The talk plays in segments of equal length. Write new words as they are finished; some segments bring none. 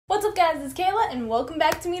What's up guys, it's Kayla and welcome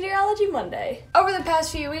back to Meteorology Monday. Over the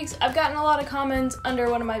past few weeks, I've gotten a lot of comments under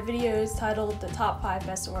one of my videos titled The Top 5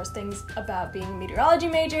 Best and Worst Things About Being a Meteorology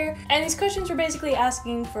Major, and these questions were basically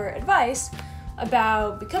asking for advice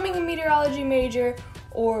about becoming a meteorology major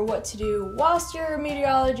or what to do whilst you're a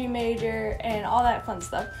meteorology major and all that fun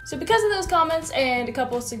stuff. So because of those comments and a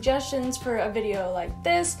couple of suggestions for a video like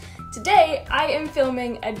this, today I am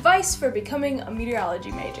filming advice for becoming a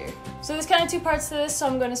meteorology major. So there's kind of two parts to this, so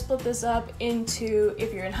I'm going to split this up into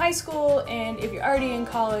if you're in high school and if you're already in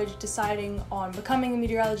college deciding on becoming a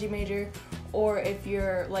meteorology major, or if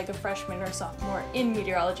you're like a freshman or sophomore in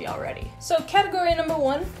meteorology already. So category number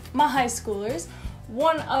one, my high schoolers.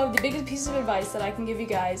 One of the biggest pieces of advice that I can give you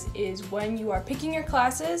guys is when you are picking your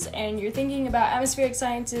classes and you're thinking about atmospheric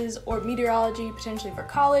sciences or meteorology potentially for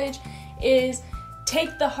college is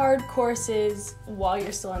take the hard courses while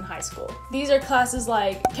you're still in high school. These are classes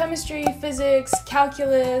like chemistry, physics,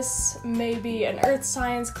 calculus, maybe an earth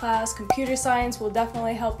science class, computer science will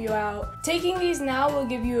definitely help you out. Taking these now will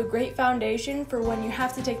give you a great foundation for when you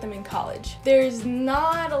have to take them in college. There's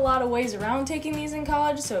not a lot of ways around taking these in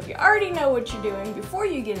college, so if you already know what you're doing before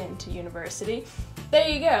you get into university, there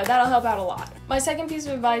you go, that'll help out a lot. My second piece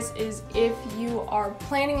of advice is if you are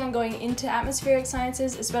planning on going into atmospheric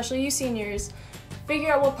sciences, especially you seniors,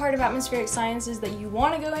 figure out what part of atmospheric sciences that you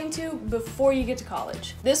want to go into before you get to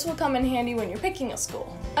college. This will come in handy when you're picking a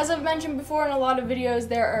school. As I've mentioned before in a lot of videos,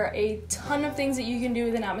 there are a ton of things that you can do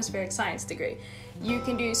with an atmospheric science degree. You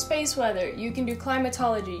can do space weather, you can do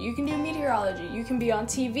climatology, you can do meteorology, you can be on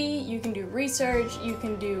TV, you can do research, you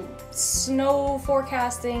can do snow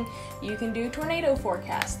forecasting, you can do tornado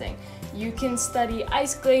forecasting, you can study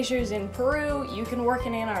ice glaciers in Peru, you can work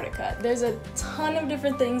in Antarctica. There's a ton of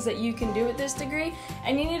different things that you can do with this degree,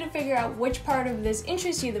 and you need to figure out which part of this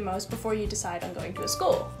interests you the most before you decide on going to a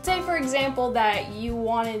school. Say for example that you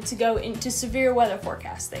wanted to go into severe weather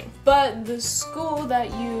forecasting, but the school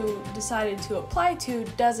that you decided to apply to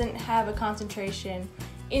doesn't have a concentration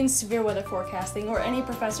in severe weather forecasting or any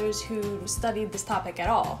professors who studied this topic at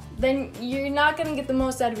all. Then you're not going to get the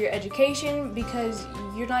most out of your education because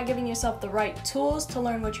you're not giving yourself the right tools to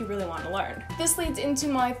learn what you really want to learn. This leads into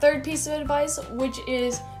my third piece of advice, which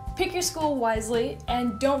is pick your school wisely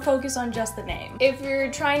and don't focus on just the name. If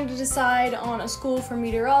you're trying to decide on a school for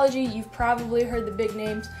meteorology, you've probably heard the big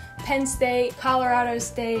names Penn State, Colorado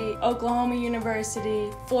State, Oklahoma University,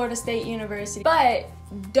 Florida State University, but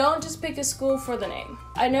don't just pick a school for the name.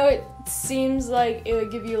 I know it seems like it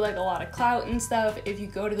would give you like a lot of clout and stuff if you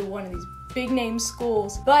go to one of these big name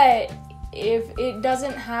schools, but if it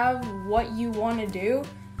doesn't have what you want to do,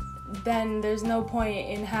 then there's no point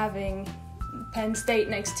in having Penn State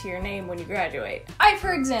next to your name when you graduate. I,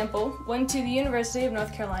 for example, went to the University of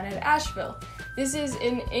North Carolina at Asheville. This is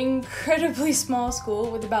an incredibly small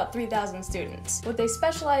school with about 3,000 students. What they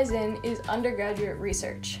specialize in is undergraduate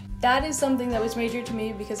research. That is something that was major to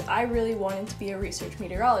me because I really wanted to be a research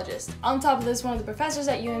meteorologist. On top of this, one of the professors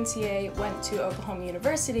at UNCA went to Oklahoma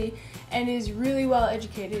University and is really well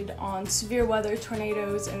educated on severe weather,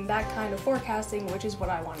 tornadoes, and that kind of forecasting, which is what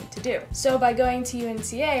I wanted to do. So by going to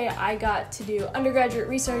UNCA, I got to do undergraduate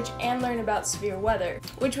research and learn about severe weather,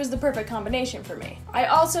 which was the perfect combination for me. I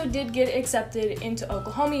also did get accepted into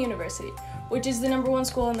Oklahoma University, which is the #1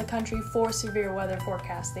 school in the country for severe weather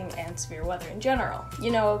forecasting and severe weather in general.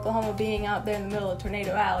 You know, Oklahoma being out there in the middle of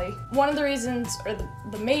Tornado Alley. One of the reasons, or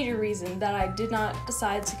the major reason that I did not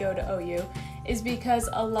decide to go to OU is because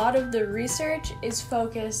a lot of the research is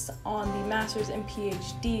focused on the master's and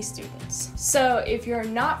PhD students. So if you're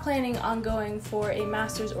not planning on going for a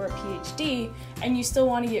master's or a PhD and you still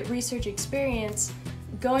want to get research experience,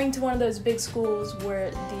 going to one of those big schools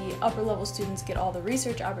where the upper level students get all the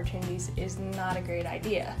research opportunities is not a great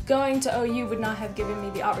idea. Going to OU would not have given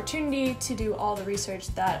me the opportunity to do all the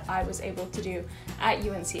research that I was able to do at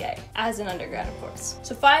UNCA, as an undergrad of course.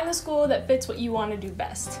 So find the school that fits what you want to do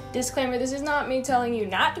best. Disclaimer, this is not me telling you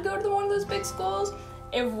not to go to one of those big schools.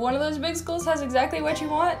 If one of those big schools has exactly what you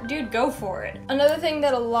want, dude, go for it. Another thing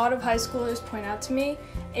that a lot of high schoolers point out to me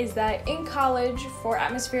is that in college, for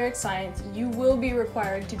atmospheric science, you will be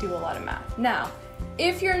required to do a lot of math. Now,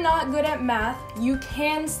 if you're not good at math, you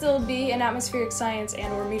can still be an atmospheric science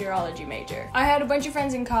and or meteorology major. I had a bunch of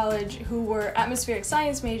friends in college who were atmospheric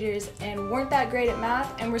science majors and weren't that great at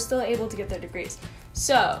math and were still able to get their degrees.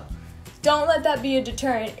 So, Don't let that be a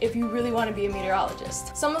deterrent if you really want to be a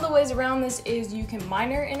meteorologist. Some of the ways around this is you can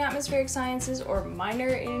minor in atmospheric sciences or minor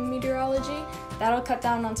in meteorology. That'll cut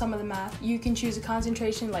down on some of the math. You can choose a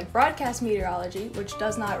concentration like broadcast meteorology, which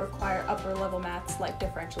does not require upper level maths like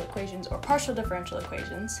differential equations or partial differential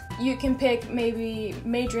equations. You can pick maybe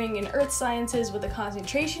majoring in earth sciences with a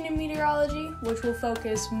concentration in meteorology, which will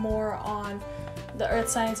focus more on the earth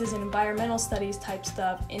sciences and environmental studies type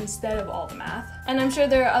stuff instead of all the math. And I'm sure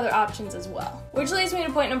there are other options as well. Which leads me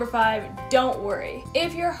to point number 5, don't worry.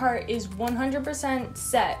 If your heart is 100%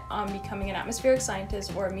 set on becoming an atmospheric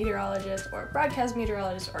scientist or a meteorologist or a broadcast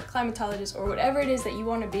meteorologist or a climatologist or whatever it is that you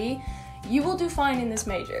want to be, you will do fine in this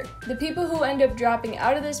major. The people who end up dropping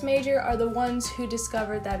out of this major are the ones who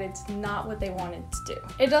discovered that it's not what they wanted to do.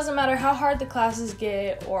 It doesn't matter how hard the classes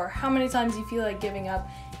get or how many times you feel like giving up.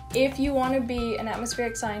 If you want to be an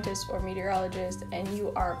atmospheric scientist or meteorologist and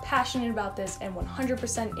you are passionate about this and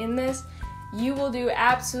 100% in this, you will do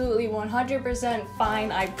absolutely 100%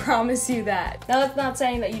 fine, I promise you that. Now that's not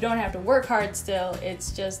saying that you don't have to work hard still,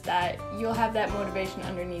 it's just that you'll have that motivation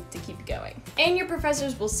underneath to keep going. And your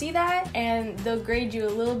professors will see that and they'll grade you a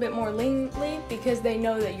little bit more leniently because they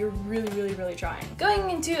know that you're really trying. Going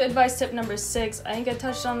into advice tip number 6, I think I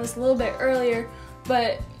touched on this a little bit earlier,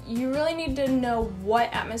 but you really need to know what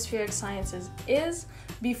atmospheric sciences is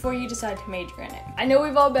before you decide to major in it. I know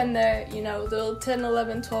we've all been there, you know, the little 10,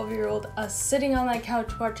 11, 12-year-old us sitting on that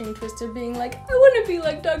couch watching Twister being like, I want to be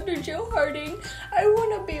like Dr. Joe Harding. I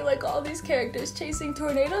want to be like all these characters chasing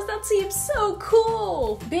tornadoes. That seems so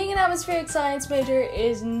cool. Being an atmospheric science major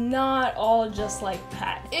is not all just like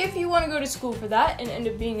that. If you want to go to school for that and end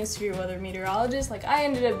up being a severe weather meteorologist like I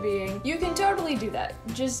ended up being, you can totally do that.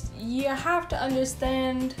 Just, you have to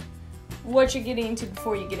understand what you're getting into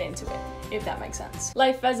before you get into it, if that makes sense.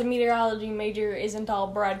 Life as a meteorology major isn't all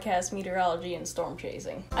broadcast meteorology and storm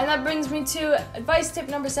chasing. And that brings me to advice tip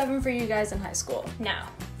number 7 for you guys in high school. Now,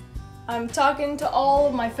 I'm talking to all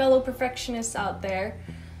of my fellow perfectionists out there,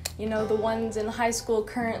 you know, the ones in high school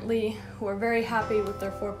currently who are very happy with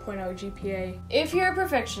their 4.0 GPA. If you're a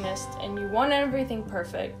perfectionist and you want everything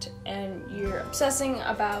perfect and you're obsessing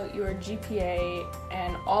about your GPA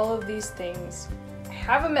and all of these things, I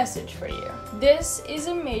have a message for you. This is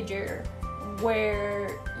a major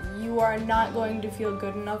where you are not going to feel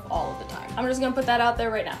good enough all of the time. I'm just gonna put that out there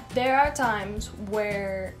right now. There are times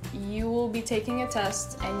where you will be taking a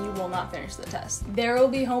test and you will not finish the test. There will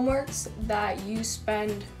be homeworks that you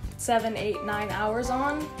spend 7, 8, 9 hours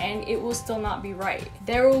on and it will still not be right.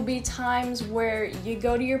 There will be times where you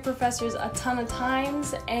go to your professors a ton of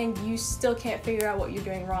times and you still can't figure out what you're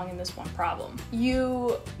doing wrong in this one problem.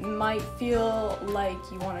 You might feel like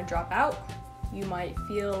you want to drop out. You might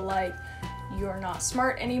feel like you're not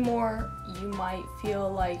smart anymore. You might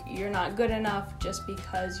feel like you're not good enough just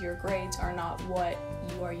because your grades are not what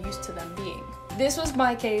you are used to them being. This was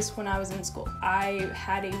my case when I was in school. I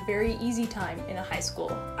had a very easy time in a high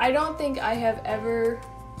school. I don't think I have ever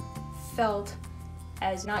felt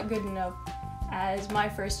as not good enough as my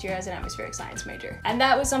first year as an atmospheric science major. And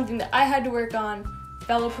that was something that I had to work on.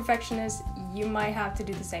 Fellow perfectionists, you might have to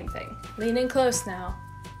do the same thing. Lean in close now.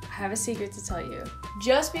 I have a secret to tell you.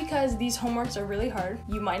 Just because these homeworks are really hard,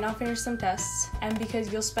 you might not finish some tests, and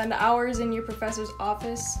because you'll spend hours in your professor's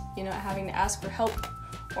office, you know, having to ask for help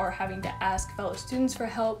or having to ask fellow students for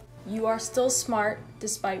help, you are still smart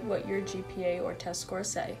despite what your GPA or test scores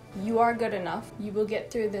say. You are good enough. You will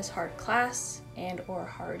get through this hard class and or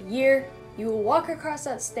hard year. You will walk across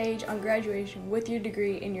that stage on graduation with your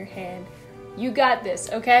degree in your hand. You got this,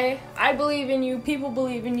 okay? I believe in you, people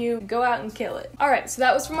believe in you, go out and kill it. Alright, so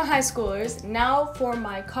that was for my high schoolers. Now for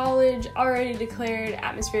my college, already declared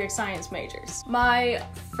atmospheric science majors. My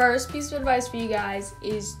first piece of advice for you guys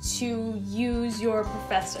is to use your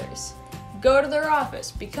professors. Go to their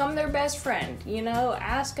office, become their best friend, you know,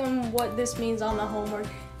 ask them what this means on the homework,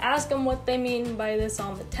 ask them what they mean by this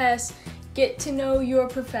on the test. Get to know your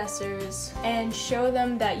professors and show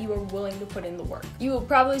them that you are willing to put in the work. You will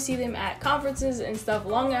probably see them at conferences and stuff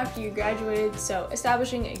long after you graduated, so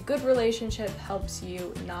establishing a good relationship helps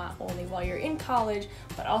you not only while you're in college,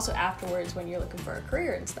 but also afterwards when you're looking for a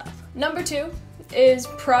career and stuff. Number 2 is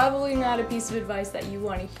probably not a piece of advice that you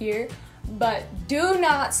want to hear, but do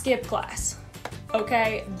not skip class.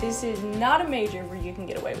 Okay, this is not a major where you can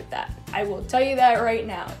get away with that. I will tell you that right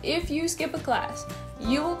now. If you skip a class,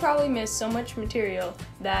 you will probably miss so much material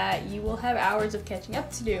that you will have hours of catching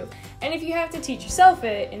up to do. And if you have to teach yourself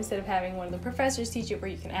it, instead of having one of the professors teach it where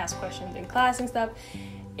you can ask questions in class and stuff,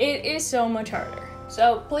 it is so much harder.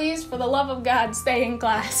 So please, for the love of God, stay in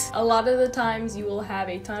class. A lot of the times you will have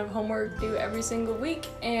a ton of homework due every single week,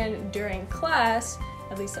 and during class,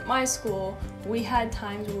 at least at my school, we had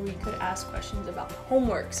times where we could ask questions about the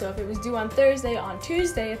homework. So if it was due on Thursday, on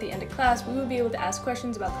Tuesday at the end of class, we would be able to ask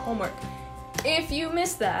questions about the homework. If you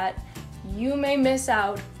miss that, you may miss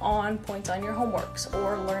out on points on your homeworks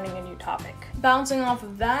or learning a new topic. Bouncing off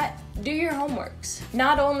of that, do your homeworks.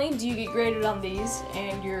 Not only do you get graded on these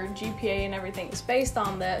and your GPA and everything is based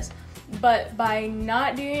on this, but by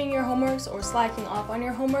not doing your homeworks or slacking off on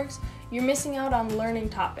your homeworks, you're missing out on learning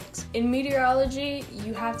topics. In meteorology,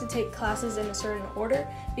 you have to take classes in a certain order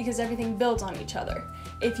because everything builds on each other.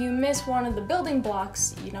 If you miss one of the building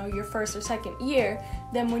blocks, your first or second year,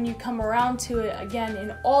 then when you come around to it again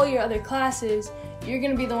in all your other classes, you're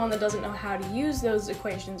gonna be the one that doesn't know how to use those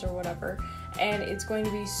equations or whatever, and it's going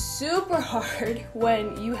to be super hard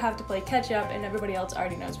when you have to play catch up and everybody else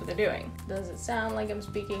already knows what they're doing. Does it sound like I'm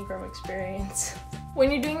speaking from experience?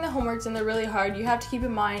 When you're doing the homeworks and they're really hard, you have to keep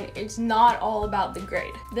in mind it's not all about the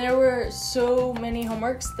grade. There were so many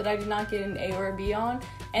homeworks that I did not get an A or a B on,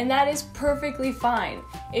 and that is perfectly fine.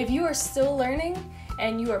 If you are still learning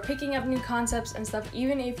and you are picking up new concepts and stuff,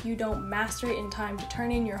 even if you don't master it in time to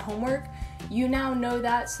turn in your homework, you now know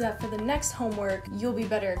that so that for the next homework, you'll be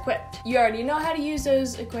better equipped. You already know how to use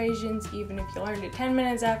those equations, even if you learned it 10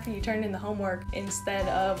 minutes after you turned in the homework instead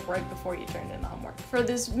of right before you turned in the homework. For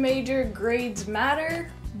this major, grades matter,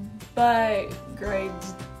 but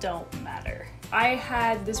grades don't matter. I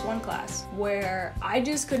had this one class where I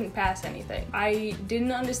just couldn't pass anything. I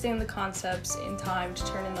didn't understand the concepts in time to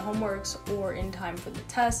turn in the homeworks or in time for the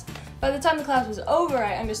test. By the time the class was over,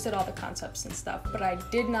 I understood all the concepts and stuff, but I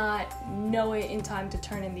did not know it in time to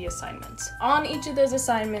turn in the assignments. On each of those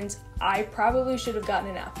assignments, I probably should have gotten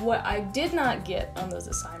an F. What I did not get on those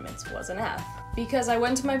assignments was an F, because I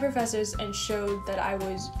went to my professors and showed that I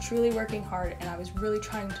was truly working hard and I was really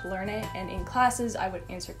trying to learn it, and in classes I would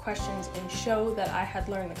answer questions and show that I had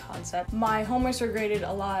learned the concept. My homeworks were graded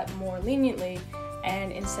a lot more leniently,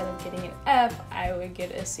 and instead of getting an F, I would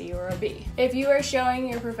get a C or a B. If you are showing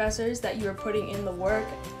your professors that you are putting in the work,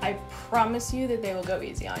 I promise you that they will go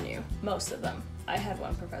easy on you. Most of them. I had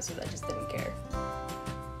one professor that just didn't care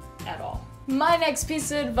at all. My next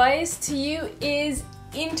piece of advice to you is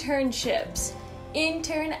internships.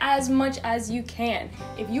 Intern as much as you can.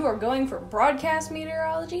 If you are going for broadcast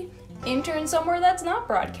meteorology, intern somewhere that's not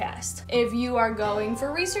broadcast. If you are going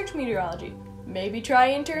for research meteorology, maybe try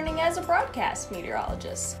interning as a broadcast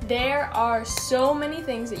meteorologist. There are so many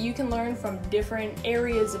things that you can learn from different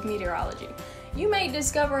areas of meteorology. You may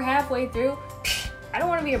discover halfway through, I don't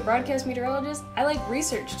want to be a broadcast meteorologist, I like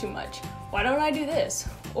research too much. Why don't I do this?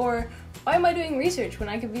 Or why am I doing research when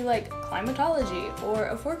I could be like climatology or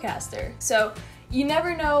a forecaster? So you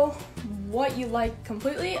never know what you like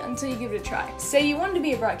completely until you give it a try. Say you wanted to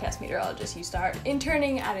be a broadcast meteorologist, you start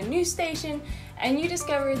interning at a news station and you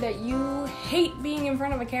discover that you hate being in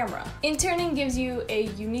front of a camera. Interning gives you a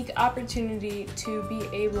unique opportunity to be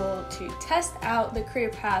able to test out the career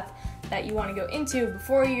path that you want to go into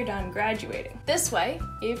before you're done graduating. This way,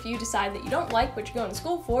 if you decide that you don't like what you're going to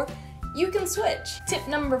school for, you can switch. Tip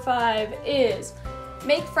number 5 is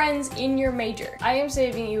make friends in your major. I am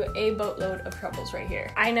saving you a boatload of troubles right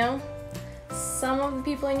here. I know some of the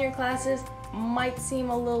people in your classes might seem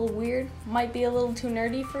a little weird, might be a little too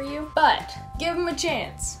nerdy for you, but give them a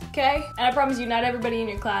chance, okay? And I promise you, not everybody in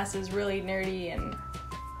your class is really nerdy and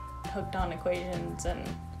hooked on equations and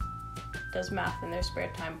does math in their spare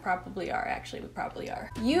time. Probably are.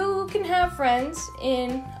 You can have friends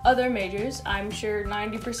in other majors. I'm sure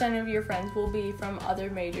 90% of your friends will be from other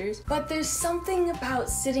majors, but there's something about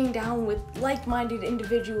sitting down with like-minded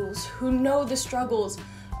individuals who know the struggles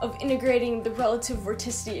of integrating the relative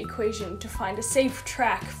vorticity equation to find a safe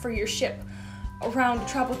track for your ship around a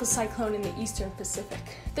tropical cyclone in the Eastern Pacific.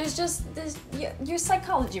 Your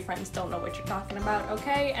psychology friends don't know what you're talking about,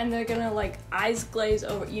 okay? And they're gonna like eyes glaze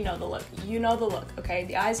over, you know the look, okay?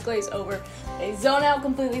 The eyes glaze over, they zone out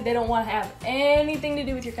completely, they don't wanna have anything to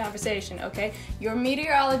do with your conversation, okay? Your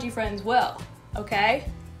meteorology friends will, okay?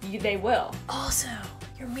 They will. Also,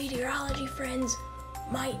 your meteorology friends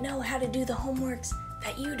might know how to do the homeworks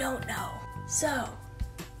that you don't know. So,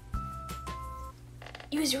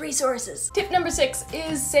 use your resources. Tip number 6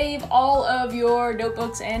 is save all of your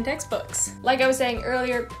notebooks and textbooks. Like I was saying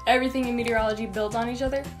earlier, everything in meteorology builds on each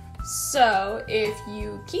other. So if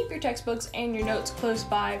you keep your textbooks and your notes close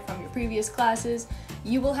by from your previous classes,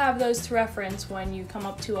 you will have those to reference when you come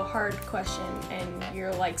up to a hard question and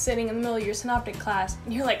you're like sitting in the middle of your synoptic class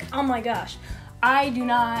and you're like, oh my gosh, I do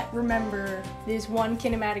not remember this one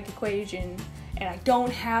kinematic equation and I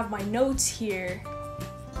don't have my notes here.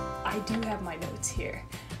 I do have my notes here.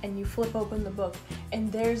 And you flip open the book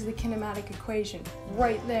and there's the kinematic equation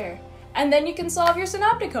right there. and then you can solve your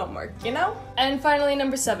synoptic homework, you know? And finally,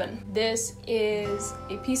 number 7. This is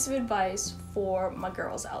a piece of advice for my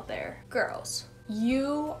girls out there. Girls,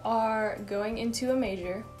 you are going into a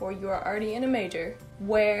major, or you are already in a major,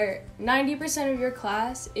 where 90% of your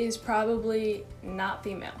class is probably not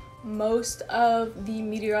female. Most of the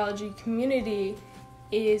meteorology community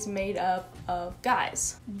is made up of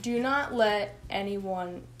guys. Do not let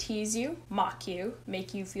anyone tease you, mock you,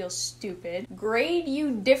 make you feel stupid, grade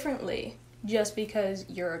you differently just because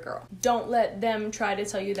you're a girl. Don't let them try to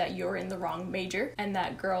tell you that you're in the wrong major and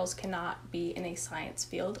that girls cannot be in a science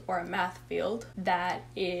field or a math field. That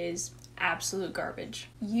is absolute garbage.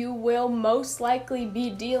 You will most likely be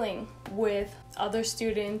dealing with other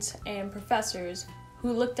students and professors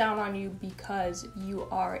who look down on you because you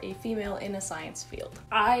are a female in a science field.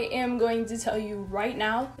 I am going to tell you right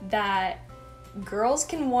now that girls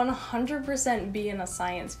can 100% be in a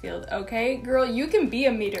science field, okay? Girl, you can be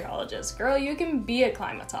a meteorologist. Girl, you can be a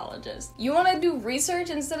climatologist. You wanna do research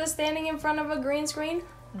instead of standing in front of a green screen?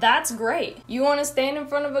 That's great. You wanna stand in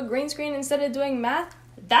front of a green screen instead of doing math?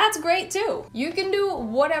 That's great too. You can do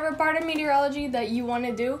whatever part of meteorology that you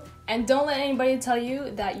wanna do, and don't let anybody tell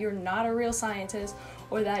you that you're not a real scientist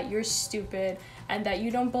or that you're stupid and that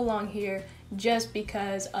you don't belong here just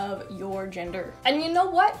because of your gender. And you know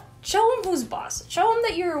what? Show them who's boss. Show them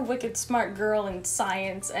that you're a wicked smart girl in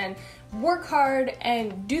science, and work hard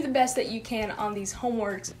and do the best that you can on these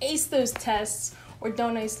homeworks. Ace those tests, or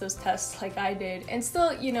don't ace those tests like I did, and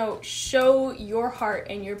still, you know, show your heart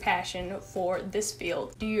and your passion for this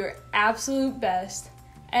field. Do your absolute best,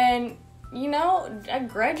 and you know, at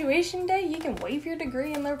graduation day, you can wave your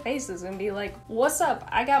degree in their faces and be like, what's up?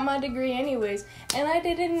 I got my degree anyways, and I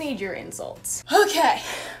didn't need your insults. Okay,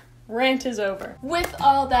 rant is over. With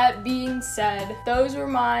all that being said, those were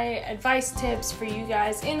my advice tips for you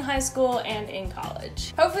guys in high school and in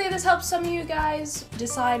college. Hopefully this helps some of you guys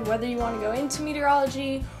decide whether you want to go into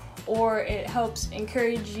meteorology, or it helps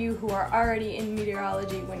encourage you who are already in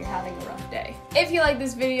meteorology when you're having a rough day. If you like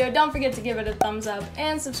this video, don't forget to give it a thumbs up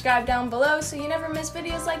and subscribe down below so you never miss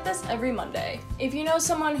videos like this every Monday. If you know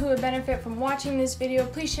someone who would benefit from watching this video,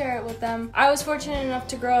 please share it with them. I was fortunate enough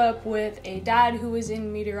to grow up with a dad who was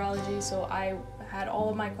in meteorology, so I had all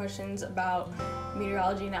of my questions about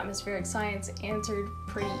meteorology and atmospheric science answered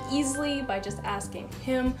pretty easily by just asking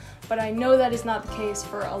him, but I know that is not the case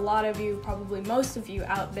for a lot of you, probably most of you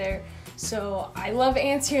out there. So I love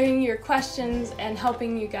answering your questions and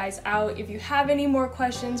helping you guys out. If you have any more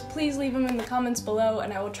questions, please leave them in the comments below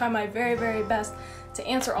and I will try my very, very best to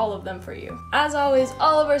answer all of them for you. As always,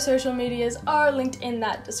 all of our social medias are linked in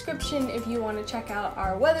that description if you want to check out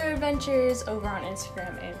our weather adventures over on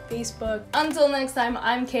Instagram and Facebook. Until next time,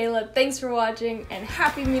 I'm Kayla. Thanks for watching and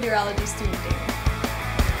happy Meteorology Student Day.